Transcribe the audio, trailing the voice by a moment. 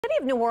The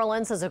City of New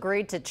Orleans has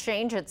agreed to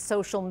change its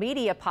social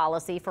media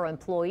policy for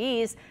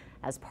employees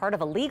as part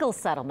of a legal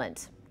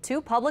settlement.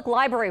 Two public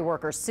library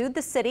workers sued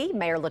the city,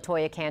 Mayor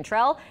LaToya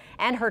Cantrell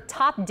and her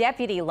top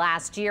deputy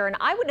last year. And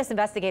eyewitness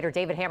investigator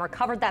David Hammer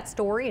covered that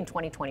story in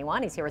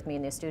 2021. He's here with me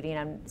in the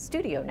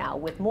studio now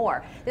with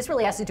more. This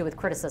really has to do with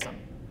criticism.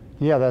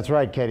 Yeah, that's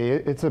right, Katie.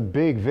 It's a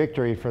big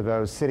victory for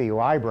those city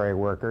library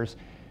workers.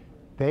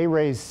 They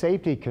raised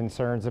safety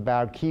concerns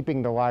about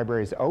keeping the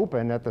libraries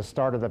open at the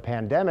start of the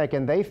pandemic,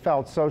 and they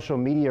felt social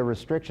media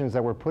restrictions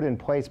that were put in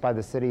place by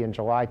the city in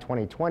July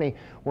 2020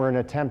 were an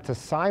attempt to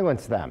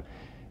silence them.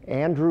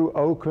 Andrew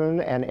Okun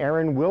and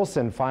Aaron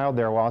Wilson filed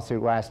their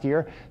lawsuit last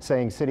year,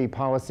 saying City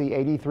Policy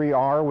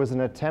 83R was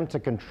an attempt to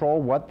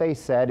control what they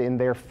said in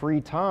their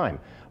free time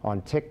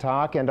on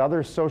TikTok and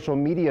other social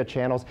media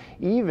channels,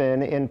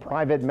 even in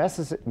private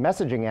messaging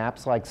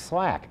apps like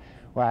Slack.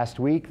 Last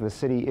week, the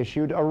city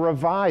issued a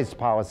revised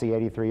Policy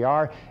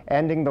 83R,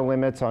 ending the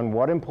limits on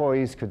what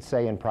employees could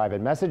say in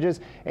private messages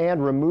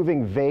and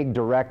removing vague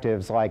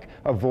directives like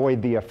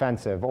avoid the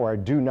offensive or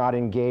do not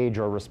engage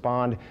or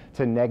respond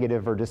to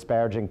negative or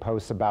disparaging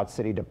posts about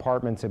city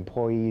departments,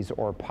 employees,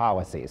 or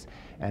policies.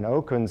 And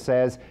Okun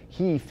says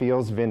he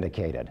feels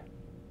vindicated.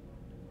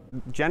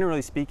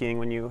 Generally speaking,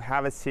 when you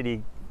have a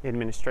city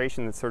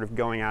administration that's sort of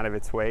going out of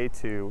its way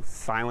to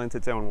silence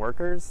its own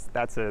workers,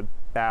 that's a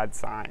bad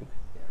sign.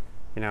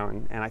 You know,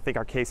 and I think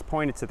our case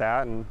pointed to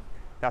that, and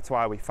that's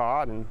why we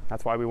fought, and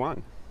that's why we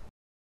won.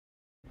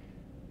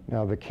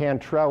 Now, the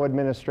Cantrell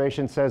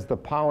administration says the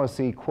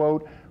policy,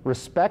 quote,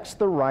 respects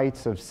the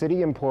rights of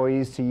city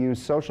employees to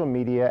use social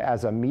media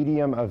as a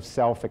medium of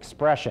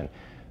self-expression.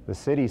 The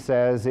city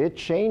says it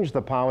changed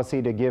the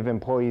policy to give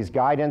employees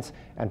guidance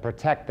and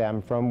protect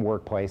them from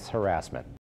workplace harassment.